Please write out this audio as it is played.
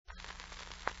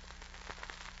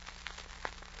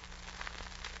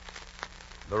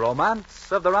The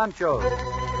Romance of the Ranchos.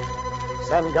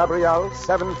 San Gabriel,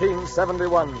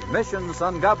 1771. Mission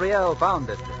San Gabriel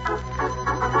founded.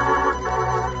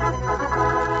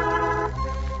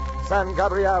 San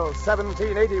Gabriel,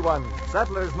 1781.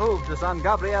 Settlers moved to San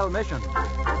Gabriel Mission.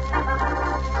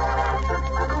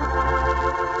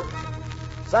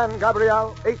 San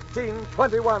Gabriel,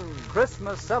 1821.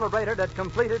 Christmas celebrated at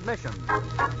completed mission.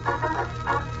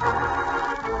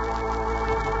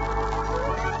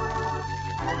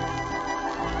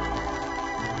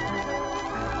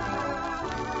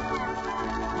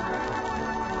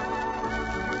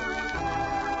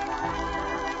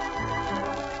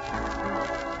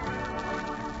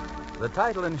 The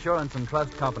Title Insurance and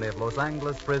Trust Company of Los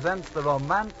Angeles presents The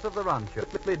Romance of the Ranchos,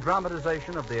 a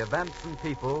dramatization of the events and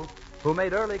people who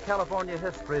made early California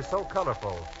history so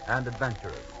colorful and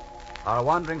adventurous. Our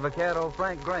wandering vaquero,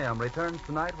 Frank Graham, returns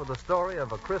tonight with a story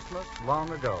of a Christmas long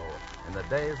ago, in the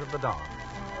days of the dawn.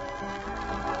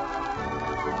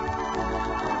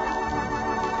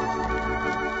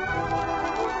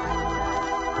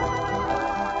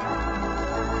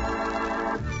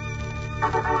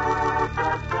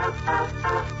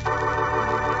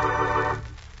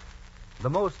 The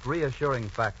most reassuring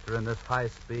factor in this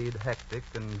high-speed, hectic,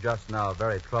 and just now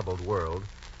very troubled world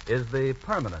is the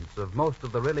permanence of most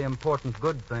of the really important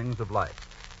good things of life.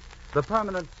 The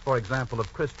permanence, for example,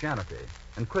 of Christianity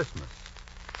and Christmas,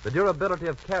 the durability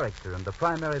of character and the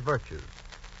primary virtues,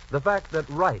 the fact that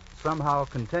right somehow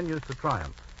continues to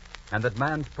triumph, and that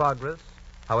man's progress,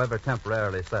 however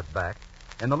temporarily set back,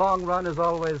 in the long run is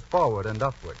always forward and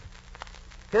upward.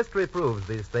 History proves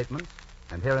these statements,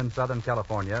 and here in Southern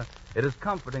California, it is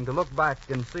comforting to look back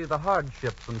and see the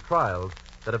hardships and trials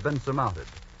that have been surmounted,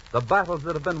 the battles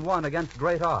that have been won against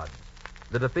great odds,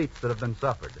 the defeats that have been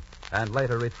suffered, and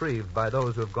later retrieved by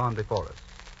those who have gone before us.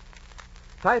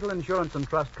 Title Insurance and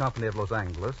Trust Company of Los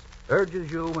Angeles urges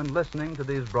you, when listening to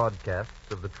these broadcasts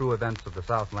of the true events of the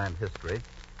Southland history,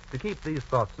 to keep these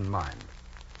thoughts in mind.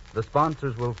 The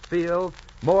sponsors will feel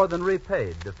more than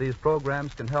repaid if these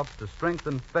programs can help to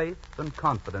strengthen faith and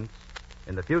confidence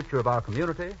in the future of our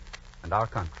community and our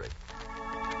country.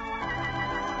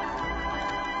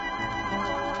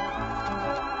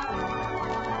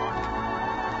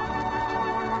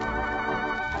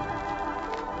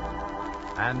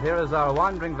 And here is our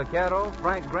wandering vaquero,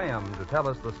 Frank Graham, to tell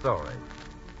us the story.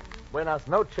 Buenas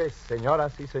noches,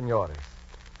 señoras y señores.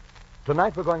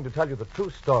 Tonight we're going to tell you the true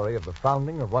story of the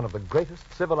founding of one of the greatest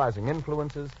civilizing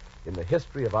influences in the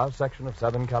history of our section of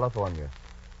Southern California,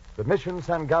 the Mission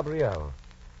San Gabriel,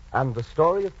 and the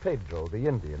story of Pedro, the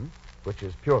Indian, which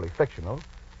is purely fictional,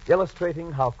 illustrating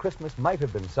how Christmas might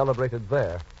have been celebrated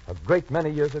there a great many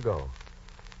years ago.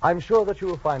 I'm sure that you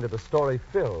will find it a story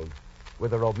filled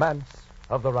with the romance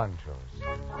of the Ranchos.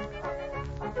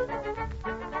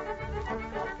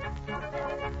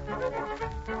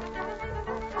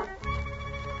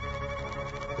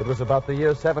 It was about the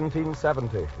year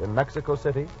 1770 in Mexico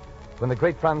City when the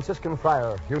great Franciscan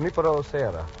friar Junipero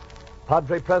Serra,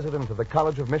 Padre President of the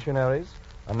College of Missionaries,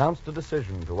 announced a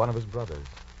decision to one of his brothers.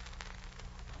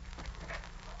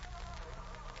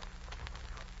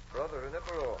 Brother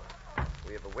Junipero,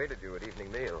 we have awaited you at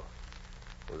evening meal.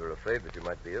 We were afraid that you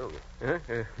might be ill.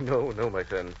 No, my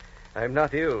son. I'm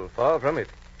not ill, far from it.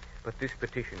 But this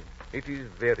petition, it is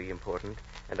very important,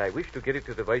 and I wish to get it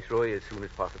to the Viceroy as soon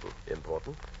as possible.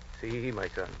 Important? See, my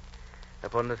son,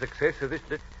 upon the success of this,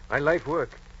 my life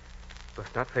work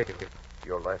must not fail.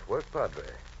 Your life work, Padre.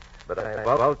 But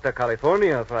About the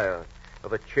California, friar,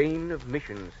 of a chain of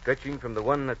missions stretching from the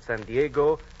one at San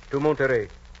Diego to Monterey.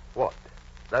 What?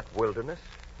 That wilderness?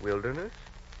 Wilderness?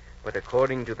 But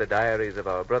according to the diaries of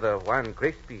our brother Juan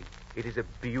Crespi, it is a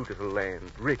beautiful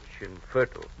land, rich and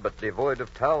fertile. But devoid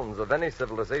of towns of any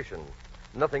civilization.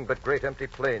 Nothing but great empty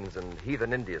plains and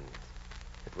heathen Indians.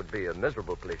 It would be a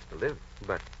miserable place to live.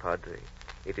 But, Padre,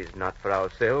 it is not for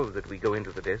ourselves that we go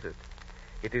into the desert.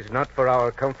 It is not for our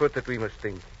comfort that we must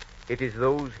think. It is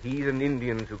those heathen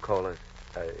Indians who call us.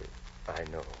 I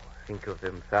know. Think of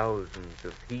them, thousands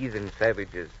of heathen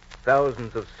savages,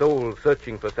 thousands of souls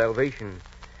searching for salvation.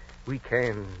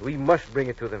 We must bring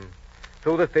it to them,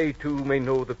 so that they too may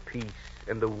know the peace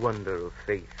and the wonder of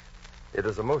faith. It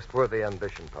is a most worthy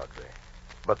ambition, Padre.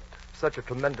 But such a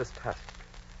tremendous task.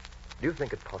 Do you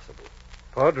think it possible?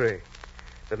 Padre,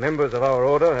 the members of our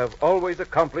order have always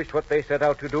accomplished what they set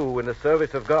out to do in the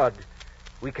service of God.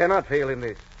 We cannot fail in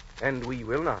this, and we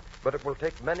will not. But it will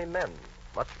take many men,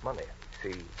 much money.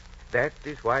 See, that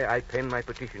is why I pen my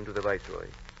petition to the Viceroy.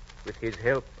 With his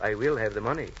help, I will have the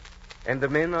money. And the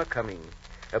men are coming.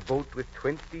 A boat with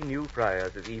 20 new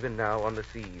friars is even now on the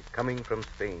seas, coming from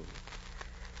Spain.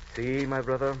 See, my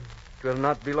brother, it will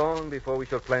not be long before we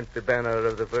shall plant the banner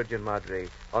of the Virgin Madre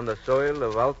on the soil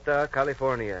of Alta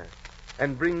California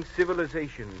and bring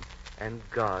civilization and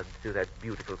God to that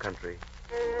beautiful country.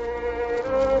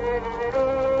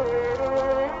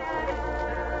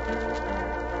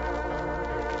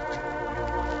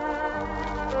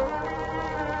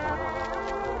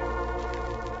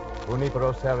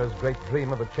 Junipero Serra's great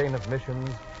dream of a chain of missions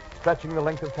stretching the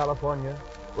length of California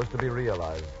was to be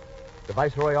realized. The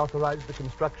Viceroy authorized the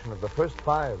construction of the first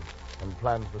 5, and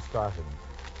plans were started.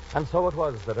 And so it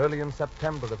was that early in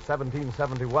September of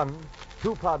 1771,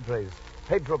 2 padres,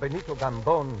 Pedro Benito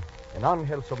Gambon and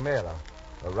Angel Somera,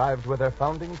 arrived with their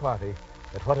founding party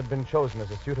at what had been chosen as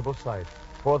a suitable site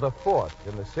for the 4th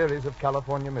in the series of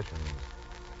California missions.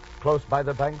 Close by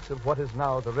the banks of what is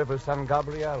now the river San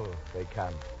Gabriel, they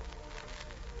camped.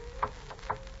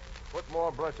 Put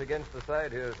more brush against the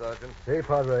side here, Sergeant. Say,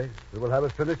 Padre, we will have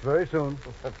it finished very soon.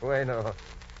 Bueno,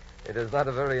 it is not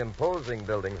a very imposing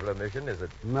building for a mission, is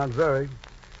it? Not very,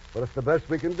 but it's the best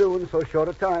we can do in so short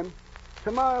a time.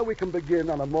 Tomorrow we can begin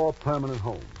on a more permanent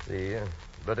home. See,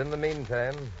 but in the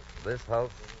meantime, this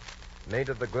house, made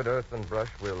of the good earth and brush,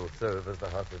 will serve as the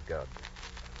house of God.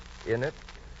 In it,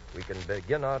 we can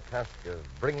begin our task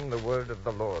of bringing the word of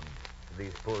the Lord to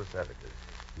these poor savages.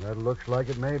 That looks like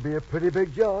it may be a pretty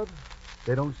big job.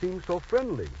 They don't seem so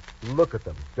friendly. Look at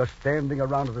them, just standing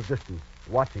around at a distance,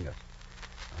 watching us.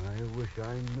 I wish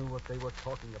I knew what they were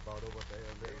talking about over there.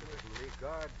 They will be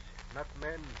gods, not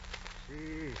men.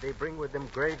 See, they bring with them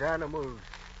great animals,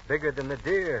 bigger than the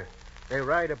deer. They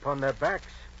ride upon their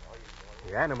backs.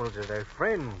 The animals are their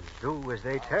friends, do as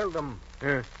they tell them.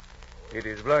 It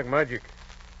is black magic.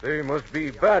 They must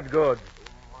be bad gods.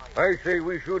 I say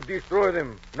we should destroy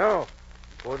them now,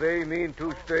 for they mean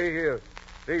to stay here.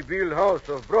 They build house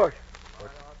of brush.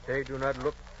 But they do not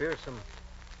look fearsome.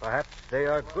 Perhaps they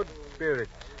are good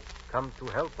spirits, come to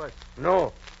help us.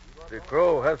 No, the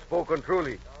crow has spoken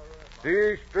truly.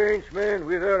 These strange men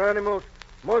with their animals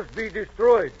must be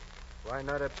destroyed. Why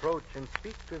not approach and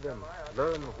speak to them?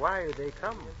 Learn why they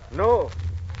come. No.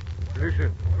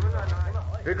 Listen.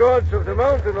 The gods of the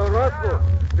mountain are wrathful.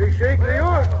 They shake the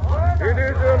earth. It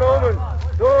is an omen.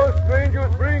 Those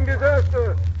strangers bring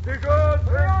disaster. The gods...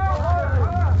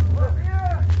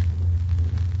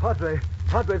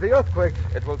 Padre, the earthquake.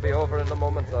 It will be over in a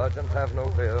moment, Sergeant. Have no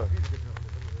fear.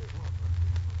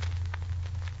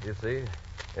 You see,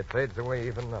 it fades away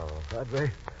even now.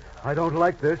 Padre, I don't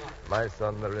like this. My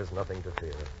son, there is nothing to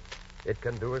fear. It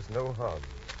can do us no harm.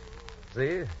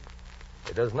 See?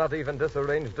 It has not even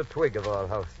disarranged a twig of our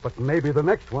house. But maybe the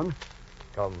next one.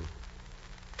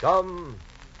 Come.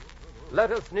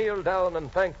 Let us kneel down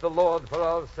and thank the Lord for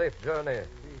our safe journey.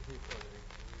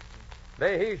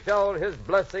 May he shower his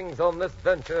blessings on this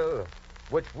venture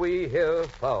which we here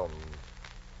found.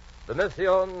 The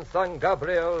Misson San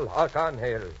Gabriel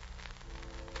Archangel.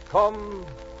 Come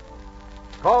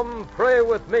pray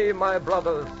with me, my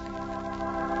brothers.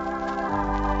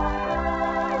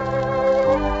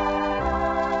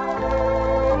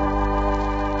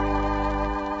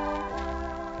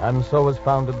 And so was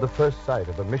founded the first site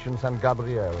of the Mission San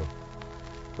Gabriel.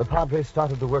 The Padres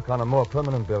started to work on a more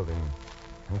permanent building.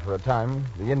 And for a time,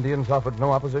 the Indians offered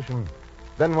no opposition.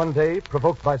 Then one day,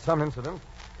 provoked by some incident...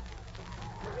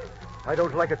 I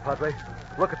don't like it, Padre.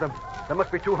 Look at them. There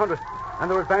must be 200, and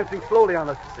they're advancing slowly on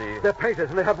us. See. They're painted,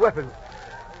 and they have weapons.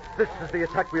 This is the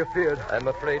attack we have feared. I'm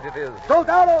afraid it is.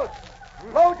 Soldados!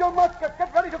 Load your muskets.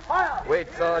 Get ready to fire.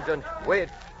 Wait, Sergeant. Wait.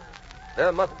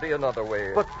 There must be another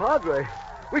way. But, Padre,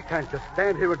 we can't just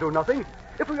stand here and do nothing.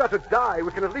 If we are to die,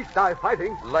 we can at least die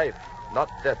fighting. Life, not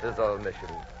death, is our mission.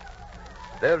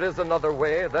 There is another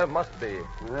way. There must be.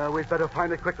 Well, we'd better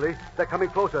find it quickly. They're coming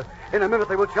closer. In a minute,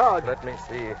 they will charge. Let me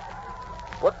see.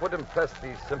 What would impress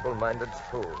these simple-minded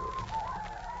souls?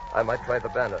 I might try the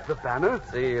banner. The banner?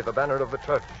 See, the banner of the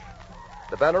church.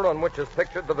 The banner on which is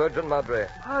pictured the Virgin Madre.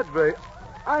 Padre,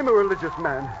 I'm a religious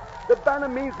man. The banner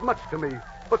means much to me.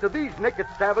 But to these naked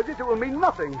savages, it will mean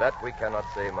nothing. That we cannot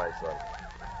say, my son.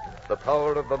 The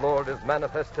power of the Lord is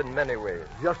manifest in many ways.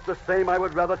 Just the same, I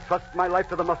would rather trust my life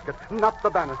to the musket, not the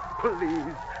banner.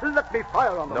 Please, let me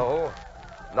fire on them. No,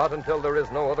 not until there is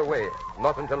no other way.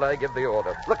 Not until I give the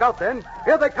order. Look out, then.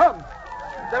 Here they come.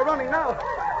 They're running now.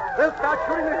 They'll start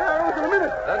shooting their arrows in a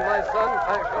minute. Then, my son,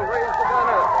 I shall raise the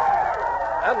banner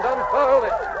and unfurl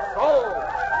it. So.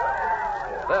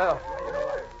 There.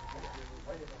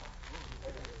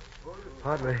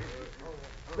 Padre,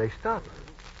 they stop.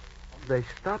 They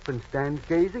stop and stand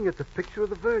gazing at the picture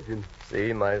of the Virgin.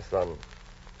 See, my son,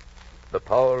 the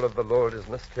power of the Lord is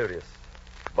mysterious,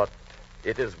 but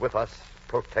it is with us,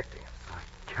 protecting us.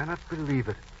 I cannot believe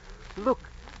it. Look,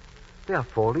 they are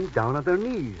falling down on their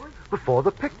knees before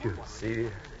the picture See,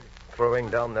 throwing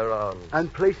down their arms.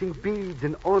 and placing beads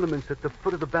and ornaments at the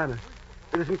foot of the banner.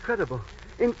 It is incredible.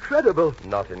 Incredible.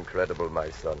 Not incredible, my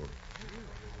son.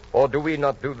 Or do we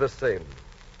not do the same?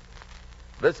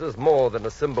 This is more than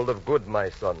a symbol of good, my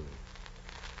son.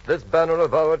 This banner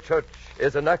of our church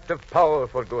is an act of power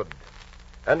for good,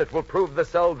 and it will prove the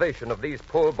salvation of these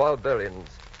poor barbarians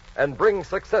and bring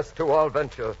success to our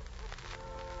venture.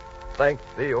 Thank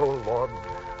thee, O Lord.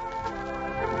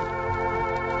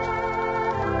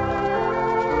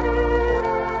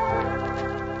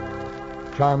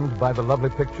 Charmed by the lovely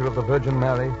picture of the Virgin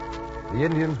Mary, the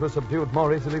Indians were subdued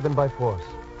more easily than by force.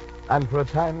 And for a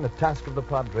time, the task of the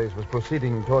Padres was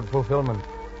proceeding toward fulfillment.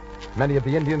 Many of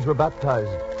the Indians were baptized.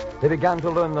 They began to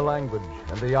learn the language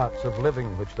and the arts of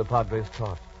living which the Padres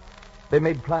taught. They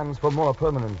made plans for more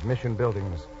permanent mission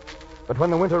buildings. But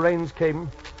when the winter rains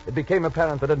came, it became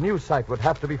apparent that a new site would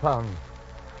have to be found.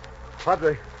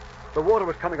 Padre, the water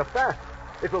was coming up fast.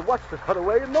 It will watch us cut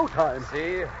away in no time.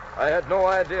 See, I had no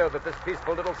idea that this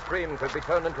peaceful little stream could be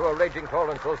turned into a raging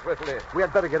torrent so swiftly. We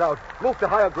had better get out. Move to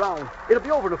higher ground. It'll be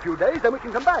over in a few days, then we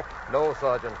can come back. No,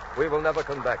 Sergeant, we will never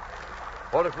come back.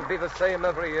 For it will be the same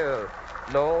every year.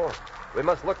 No, we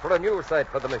must look for a new site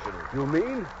for the mission. You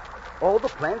mean all the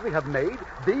plans we have made,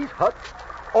 these huts,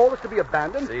 all is to be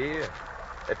abandoned? See,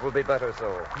 it will be better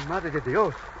so. Madre de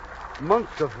Dios.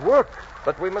 Months of work.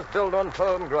 But we must build on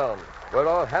firm ground, where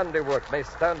our handiwork may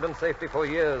stand in safety for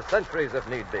years, centuries if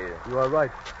need be. You are right.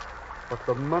 But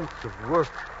the months of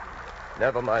work.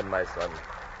 Never mind, my son.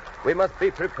 We must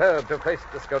be prepared to face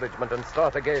discouragement and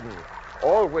start again.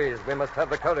 Always we must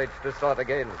have the courage to start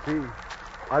again. See,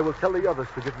 I will tell the others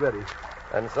to get ready.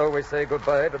 And so we say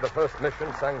goodbye to the first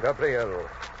mission, San Gabriel,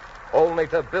 only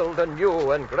to build a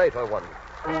new and greater one.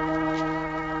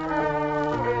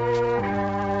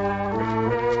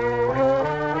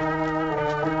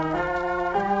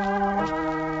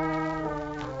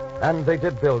 And they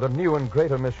did build a new and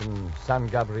greater mission, San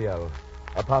Gabriel,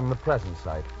 upon the present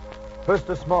site. First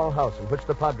a small house in which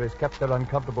the Padres kept their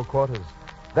uncomfortable quarters.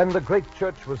 Then the great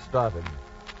church was started.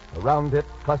 Around it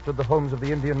clustered the homes of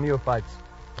the Indian neophytes,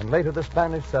 and later the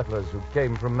Spanish settlers who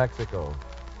came from Mexico.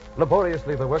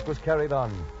 Laboriously the work was carried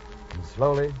on, and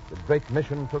slowly the great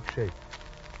mission took shape.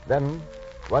 Then,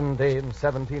 one day in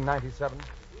 1797...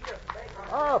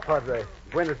 Ah, Padre.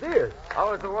 Buenos dias.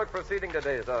 How is the work proceeding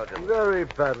today, Sergeant? Very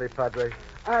badly, Padre.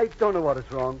 I don't know what is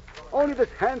wrong. Only this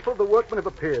handful of the workmen have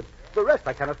appeared. The rest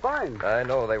I cannot find. I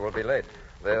know they will be late.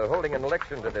 They're holding an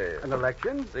election today. An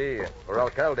election? See, for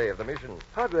alcalde of the mission.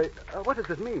 Padre, what does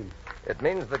this mean? It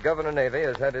means the Governor Navy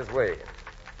has had his way.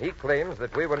 He claims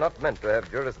that we were not meant to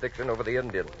have jurisdiction over the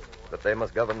Indians, that they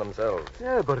must govern themselves.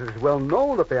 Yeah, but it is well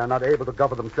known that they are not able to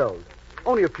govern themselves.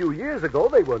 Only a few years ago,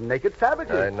 they were naked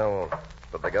savages. I know,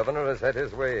 but the governor has had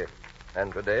his way,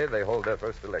 and today they hold their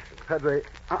first election. Padre,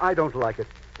 I don't like it.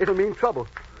 It'll mean trouble.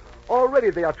 Already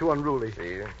they are too unruly.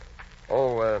 See?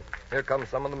 Oh, here come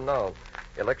some of them now.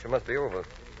 Election must be over.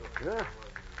 Yeah.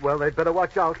 Well, they'd better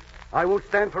watch out. I won't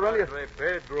stand for any of... Padre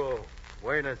Pedro,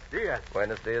 buenos dias.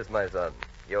 Buenos dias, my son.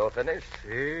 You're finished?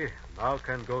 See, now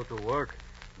can go to work.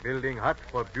 Building hut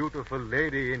for beautiful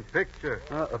lady in picture.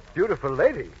 A beautiful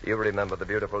lady. You remember the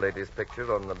beautiful lady's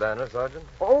picture on the banner, Sergeant?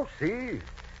 Oh, see.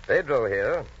 Pedro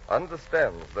here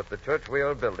understands that the church we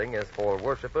are building is for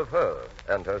worship of her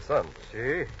and her sons.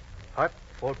 See, hut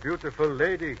for beautiful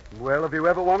lady. Well, if you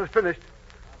ever want it finished,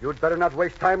 you'd better not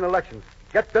waste time in elections.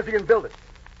 Get busy and build it.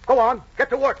 Go on, get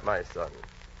to work. My son,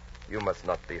 you must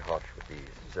not be harsh with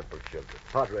these simple children.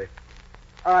 Padre,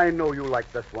 I know you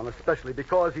like this one, especially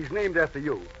because he's named after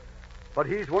you. But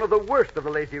he's one of the worst of the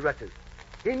lazy wretches.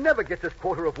 He never gets his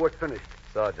quarter of work finished.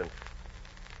 Sergeant,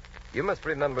 you must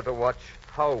remember to watch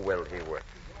how well he works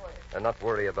and not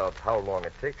worry about how long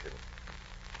it takes him.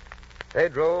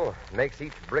 Pedro makes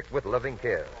each brick with loving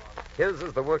care. His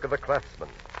is the work of a craftsman,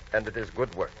 and it is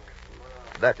good work.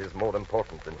 That is more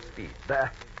important than speed. Bah.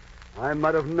 I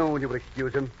might have known you would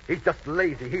excuse him. He's just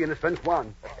lazy, he and his friend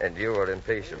Juan. And you are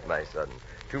impatient, my son.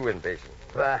 Too impatient.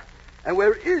 Bah. And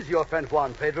where is your friend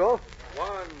Juan, Pedro?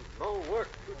 Juan, no work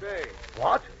today.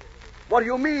 What? What do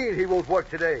you mean he won't work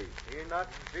today? He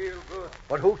not feel good.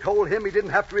 But who told him he didn't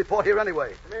have to report here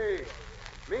anyway?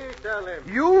 Me tell him.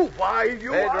 You? Why,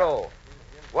 you Pedro,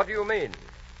 what do you mean?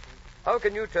 How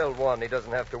can you tell Juan he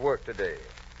doesn't have to work today?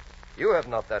 You have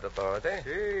not that authority.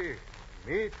 See,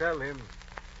 me tell him.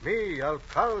 Me,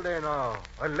 alcalde now.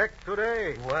 Elect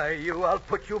today. Why, I'll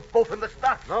put you both in the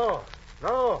stocks. No.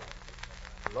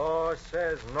 Law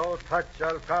says no touch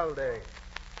alcalde.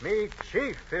 Me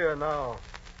chief here now.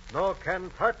 No can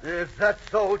touch. Is that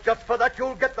so? Just for that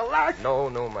you'll get the lash? No,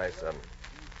 my son.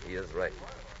 He is right.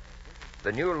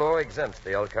 The new law exempts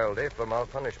the alcalde from our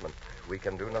punishment. We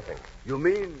can do nothing. You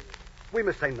mean we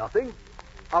must say nothing?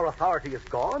 Our authority is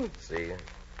gone? See?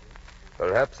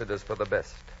 Perhaps it is for the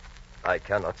best. I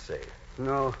cannot say.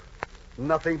 No.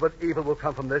 Nothing but evil will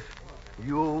come from this.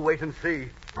 You'll wait and see.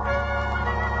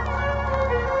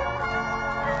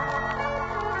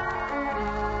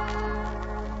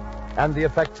 And the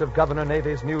effects of Governor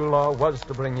Navy's new law was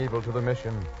to bring evil to the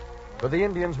mission. For the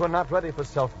Indians were not ready for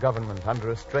self-government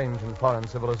under a strange and foreign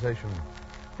civilization.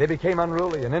 They became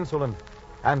unruly and insolent,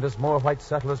 and as more white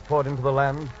settlers poured into the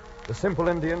land, the simple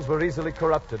Indians were easily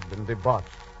corrupted and debauched.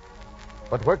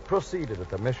 But work proceeded at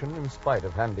the mission in spite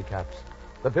of handicaps.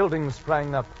 The buildings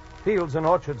sprang up, fields and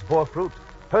orchards bore fruit,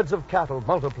 herds of cattle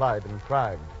multiplied and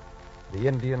thrived. The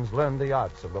Indians learned the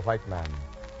arts of the white man,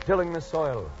 tilling the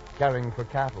soil, caring for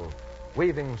cattle,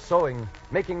 weaving, sewing,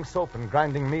 making soap and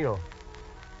grinding meal.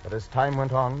 But as time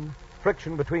went on,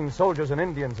 friction between soldiers and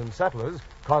Indians and settlers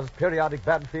caused periodic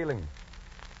bad feeling.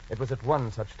 It was at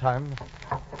one such time...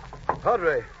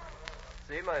 Padre.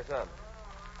 See, my son.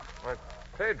 Why,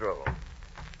 Pedro.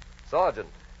 Sergeant.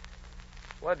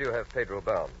 Why do you have Pedro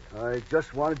bound? I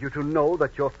just wanted you to know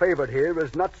that your favorite here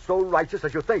is not so righteous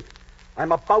as you think.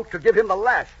 I'm about to give him the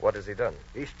lash. What has he done?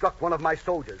 He struck one of my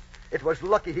soldiers. It was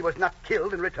lucky he was not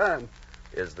killed in return.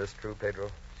 Is this true, Pedro?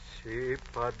 Si,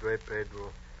 Padre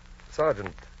Pedro.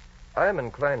 Sergeant, I am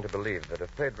inclined to believe that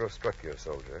if Pedro struck your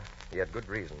soldier, he had good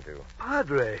reason to.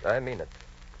 Padre. I mean it.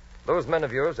 Those men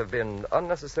of yours have been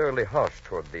unnecessarily harsh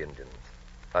toward the Indians.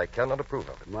 I cannot approve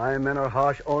of it. My men are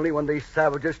harsh only when these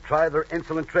savages try their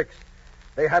insolent tricks.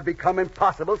 They have become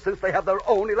impossible since they have their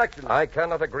own elections. I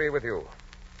cannot agree with you.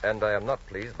 And I am not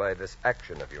pleased by this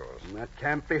action of yours. That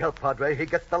can't be helped, Padre. He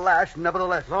gets the lash,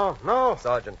 nevertheless. No.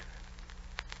 Sergeant,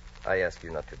 I ask you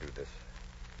not to do this.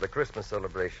 The Christmas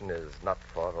celebration is not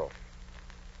far off.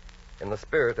 In the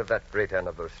spirit of that great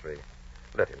anniversary,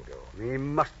 let him go. He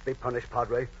must be punished,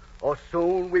 Padre, or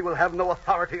soon we will have no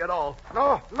authority at all.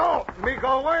 No. Me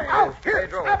go away. Out here!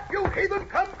 Pedro. Stop, you heathen!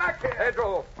 Come back here!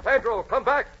 Pedro, come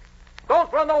back!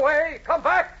 Don't run away! Come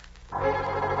back!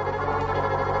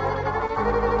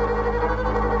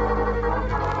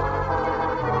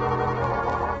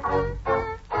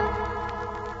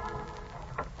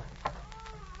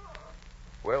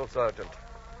 Well, Sergeant,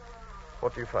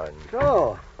 what do you find?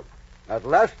 So, at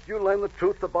last you learn the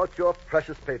truth about your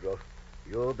precious Pedro.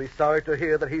 You'll be sorry to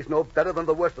hear that he's no better than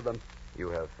the worst of them. You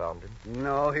have found him?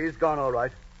 No, he's gone all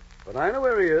right. But I know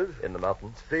where he is. In the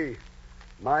mountains? See,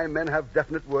 my men have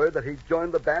definite word that he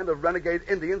joined the band of renegade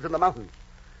Indians in the mountains.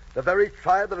 The very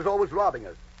tribe that is always robbing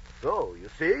us. So, you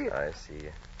see? I see.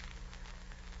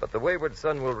 But the wayward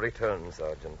son will return,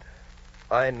 Sergeant.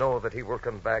 I know that he will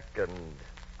come back, and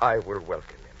I will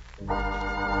welcome him.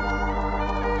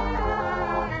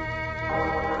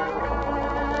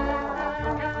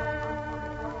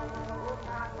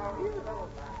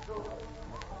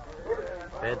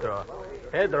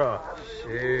 Pedro.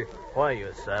 Si. Why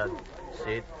you sad?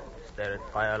 Sit, stare at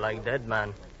fire like dead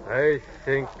man. I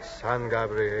think San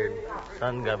Gabriel.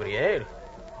 San Gabriel?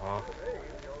 Oh,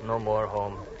 no more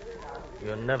home.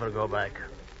 You never go back.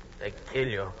 They kill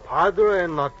you. Padre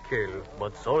not kill.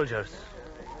 But soldiers.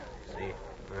 See.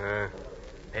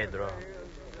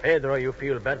 Pedro, you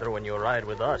feel better when you ride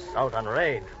with us out on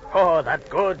raid. Oh, that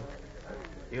good.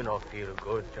 You no feel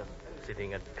good just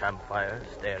sitting at campfire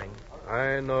staring.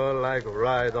 I no like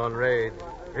ride on raid.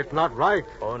 It's not right.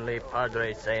 Only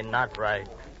Padre say not right.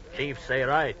 Chief say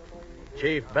right.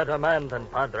 Chief better man than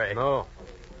Padre. No.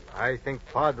 I think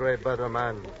Padre better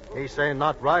man. He say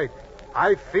not right.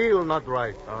 I feel not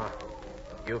right. Oh,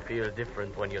 you feel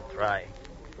different when you try.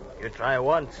 You try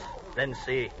once, then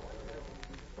see.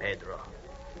 Pedro,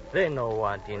 they no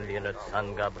want Indian at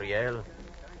San Gabriel.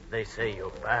 They say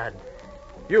you bad.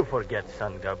 You forget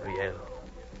San Gabriel.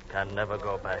 Can never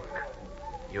go back.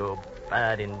 You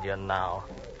bad Indian now.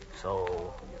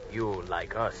 So you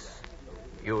like us.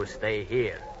 You stay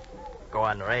here. Go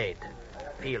on raid.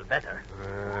 Feel better.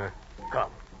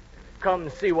 Come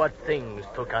see what things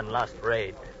took on last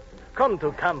raid. Come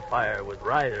to campfire with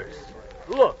riders.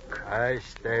 Look. I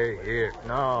stay here.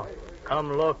 No,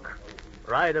 come look.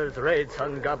 Riders raid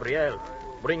San Gabriel.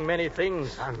 Bring many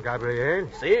things. San Gabriel?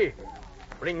 See?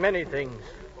 Bring many things.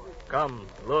 Come,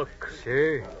 look.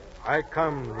 See, I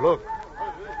come look.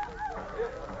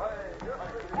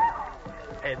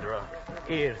 Pedro,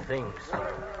 here things.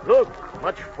 Look,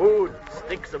 much food,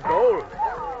 sticks of gold.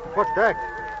 What's that?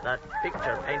 That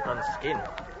picture paint on skin.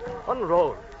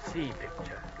 Unroll, see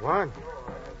picture. One.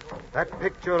 That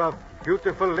picture of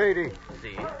beautiful lady.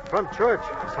 See? From church,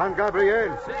 San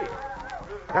Gabriel. See?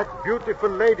 That beautiful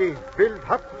lady build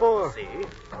hut for. See?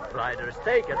 Riders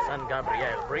take at San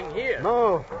Gabriel. Bring here.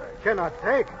 No, cannot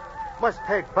take. Must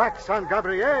take back San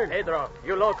Gabriel. Pedro,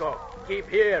 you loco. Keep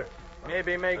here.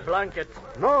 Maybe make blanket.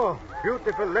 No,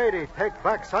 beautiful lady, take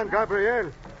back San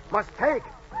Gabriel. Must take.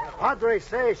 Padre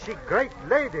say she great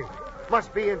lady.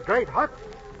 Must be in great hut.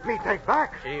 Me take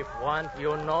back. Chief want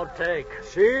you no take.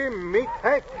 See, me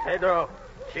take. Pedro,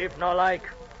 chief no like.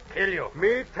 Kill you.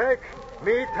 Me take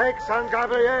San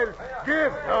Gabriel.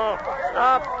 Give. No,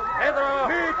 stop. Pedro.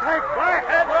 Me take back.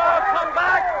 Pedro, come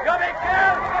back. You'll be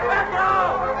killed. Pedro.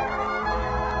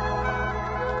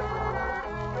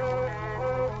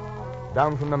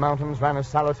 Down from the mountains ran a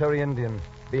solitary Indian.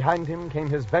 Behind him came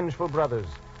his vengeful brothers.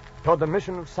 Toward the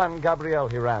mission of San Gabriel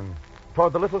he ran.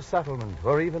 Toward the little settlement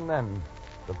where even then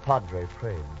the Padre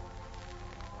prayed.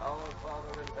 Our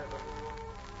Father in heaven,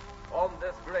 on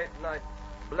this great night,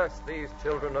 bless these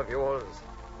children of yours.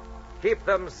 Keep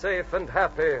them safe and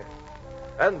happy,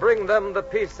 and bring them the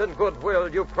peace and goodwill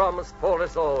you promised for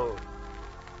us all.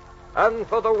 And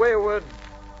for the wayward,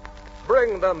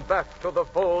 bring them back to the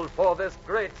fold for this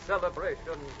great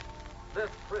celebration, this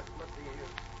Christmas Eve.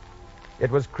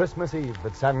 It was Christmas Eve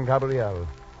at San Gabriel,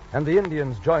 and the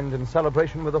Indians joined in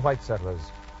celebration with the white settlers.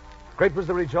 Great was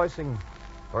the rejoicing,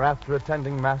 for after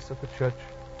attending Mass at the church,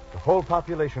 the whole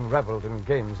population reveled in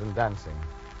games and dancing.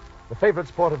 The favorite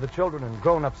sport of the children and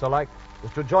grown-ups alike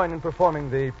was to join in performing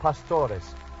the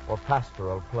pastores, or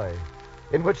pastoral play,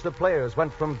 in which the players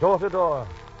went from door to door,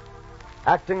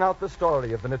 acting out the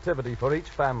story of the nativity for each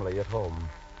family at home.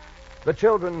 The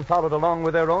children followed along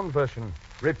with their own version,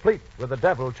 replete with the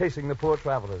devil chasing the poor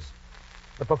travelers.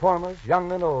 The performers,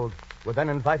 young and old, were then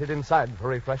invited inside for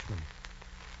refreshment.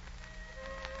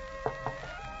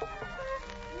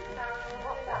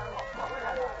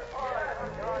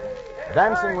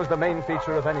 Dancing was the main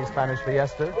feature of any Spanish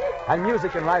fiesta, and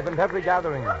music enlivened every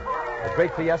gathering. The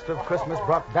great fiesta of Christmas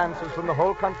brought dancers from the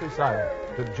whole countryside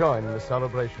to join in the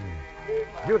celebration.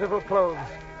 Beautiful clothes,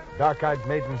 dark-eyed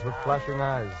maidens with flashing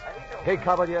eyes, gay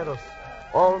caballeros,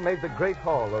 all made the great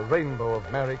hall a rainbow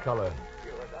of merry color.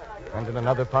 And in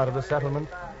another part of the settlement,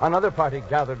 another party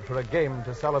gathered for a game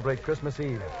to celebrate Christmas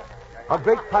Eve. A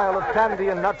great pile of candy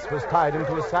and nuts was tied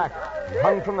into a sack and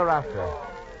hung from the rafter.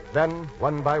 Then,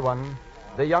 one by one,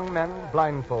 the young men,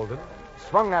 blindfolded,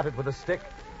 swung at it with a stick.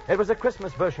 It was a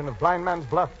Christmas version of Blind Man's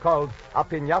Bluff called a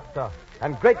piñata,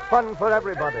 and great fun for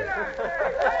everybody.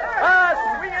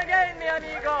 Swing again, mi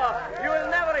amigo. You will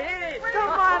never hit it. Come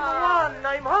on, one.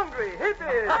 I'm hungry. Hit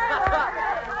it.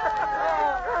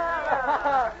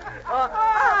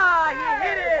 He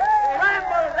hit it.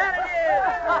 Scramble, there it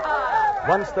is.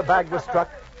 Once the bag was struck,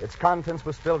 its contents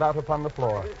were spilled out upon the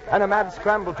floor, and a mad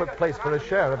scramble took place for a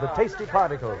share of the tasty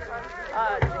particles.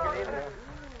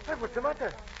 Hey, what's the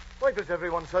matter? Why does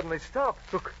everyone suddenly stop?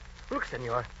 Look,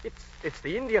 senor. It's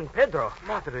the Indian Pedro.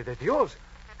 Madre de Dios,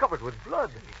 covered with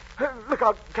blood. Look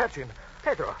out, catch him.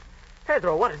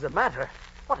 Pedro, what is the matter?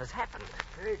 What has happened?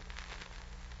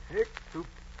 Take to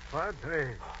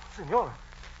Padre. Senor,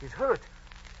 he's hurt.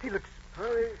 He looks...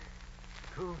 Hurry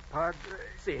to Padre.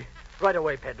 See, right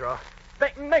away, Pedro.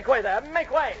 Make way there.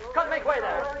 Make way. Come, make way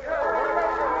there.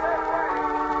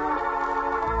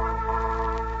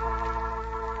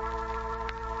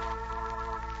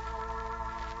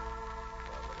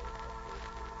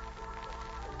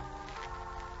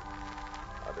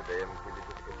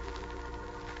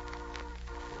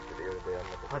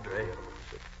 Padre,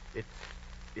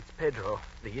 it's Pedro,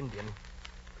 the Indian.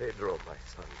 Pedro, my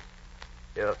son.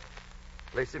 Here,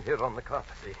 place him here on the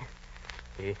carpet.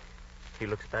 See, he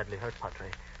looks badly hurt,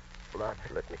 Padre. Blood,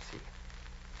 let me see.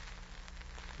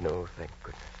 No, thank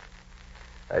goodness.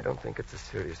 I don't think it's as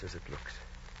serious as it looks.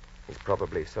 He's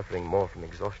probably suffering more from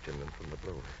exhaustion than from the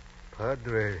blows.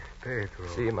 Padre Pedro.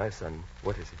 See, my son,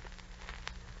 what is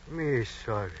it? Me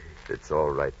sorry. It's all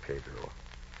right, Pedro.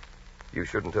 You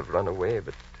shouldn't have run away,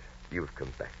 but you've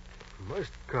come back.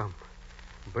 Must come.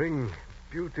 Bring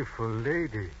beautiful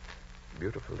lady.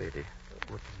 Beautiful lady.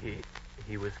 What?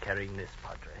 He was carrying this,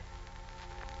 Padre.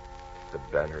 The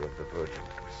banner of the Virgin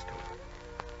that was stolen.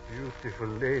 Beautiful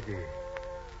lady.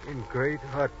 In great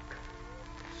hut.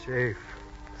 Safe.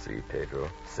 See, Pedro,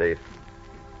 safe.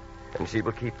 And she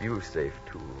will keep you safe,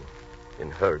 too, in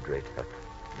her great hut.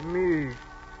 Me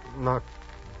not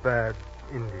bad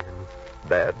Indian.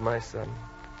 Bad, my son?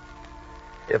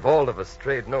 If all of us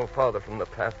strayed no farther from the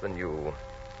path than you,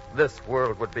 this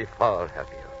world would be far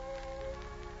happier.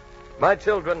 My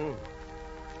children,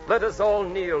 let us all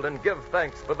kneel and give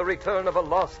thanks for the return of a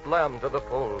lost lamb to the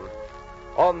fold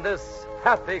on this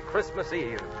happy Christmas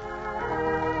Eve.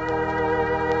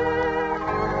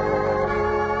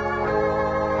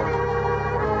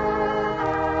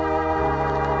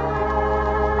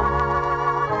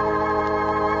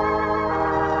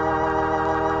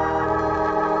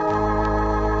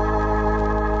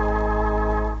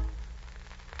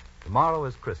 Tomorrow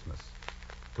is Christmas.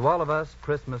 To all of us,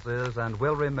 Christmas is and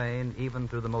will remain, even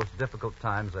through the most difficult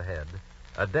times ahead,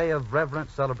 a day of reverent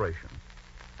celebration,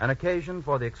 an occasion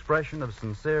for the expression of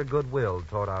sincere goodwill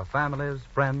toward our families,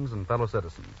 friends, and fellow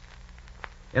citizens.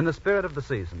 In the spirit of the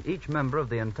season, each member of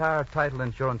the entire Title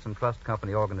Insurance and Trust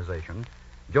Company organization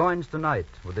joins tonight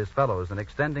with his fellows in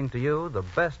extending to you the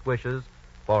best wishes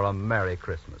for a Merry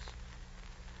Christmas.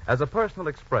 As a personal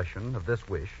expression of this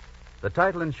wish, the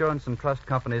Title Insurance and Trust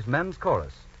Company's Men's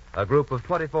Chorus, a group of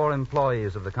 24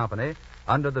 employees of the company,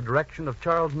 under the direction of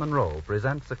Charles Monroe,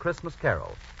 presents a Christmas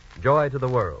carol, Joy to the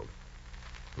World.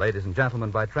 Ladies and gentlemen,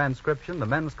 by transcription, the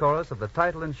Men's Chorus of the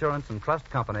Title Insurance and Trust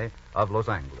Company of Los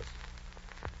Angeles.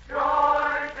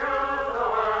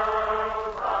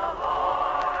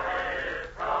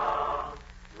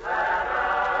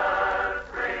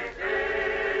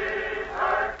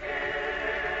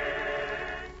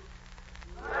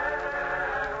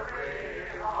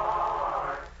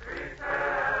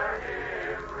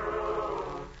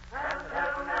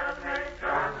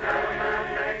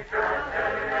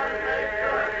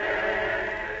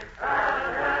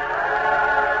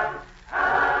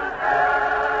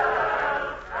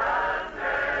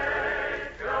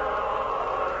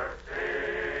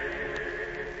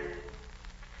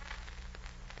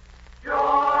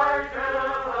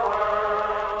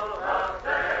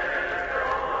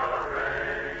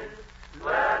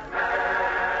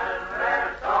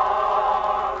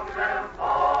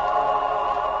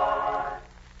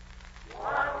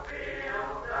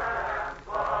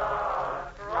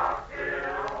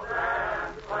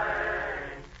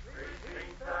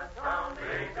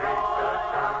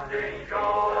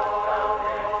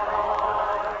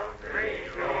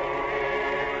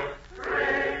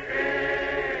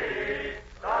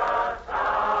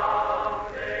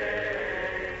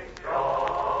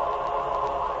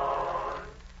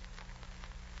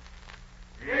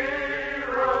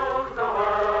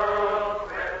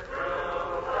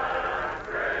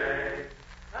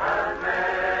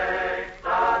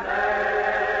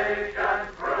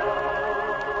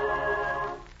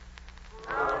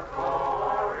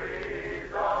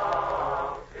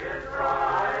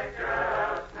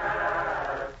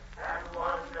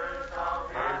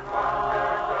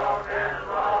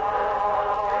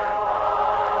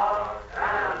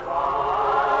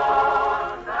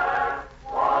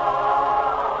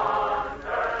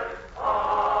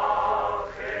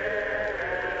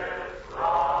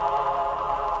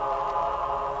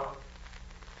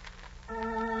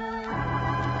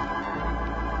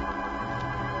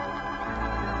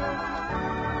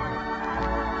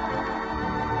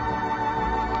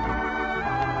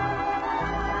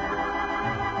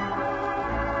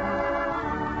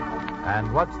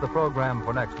 And what's the program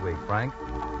for next week, Frank?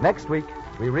 Next week,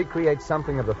 we recreate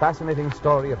something of the fascinating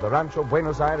story of the Rancho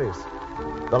Buenos Aires,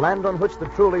 the land on which the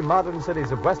truly modern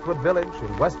cities of Westwood Village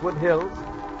and Westwood Hills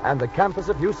and the campus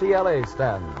of UCLA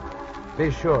stand.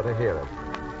 Be sure to hear it.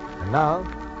 And now,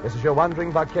 this is your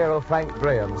wandering vaquero, Frank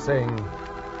Graham, saying,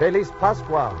 Feliz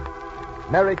Pascua,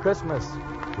 Merry Christmas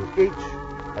to each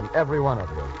and every one of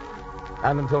you.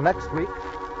 And until next week,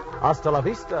 hasta la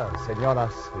vista,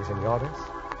 señoras y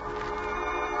señores.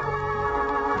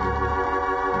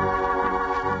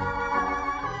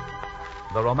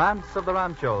 The Romance of the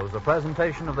Ranchos, a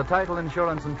presentation of the Title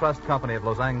Insurance and Trust Company of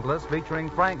Los Angeles, featuring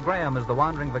Frank Graham as the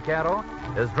wandering vaquero,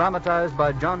 is dramatized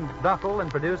by John Duckle and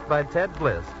produced by Ted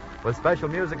Bliss, with special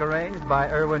music arranged by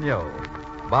Irwin Yo.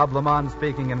 Bob Lamont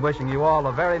speaking and wishing you all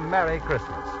a very Merry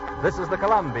Christmas. This is the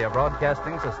Columbia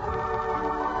Broadcasting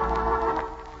System.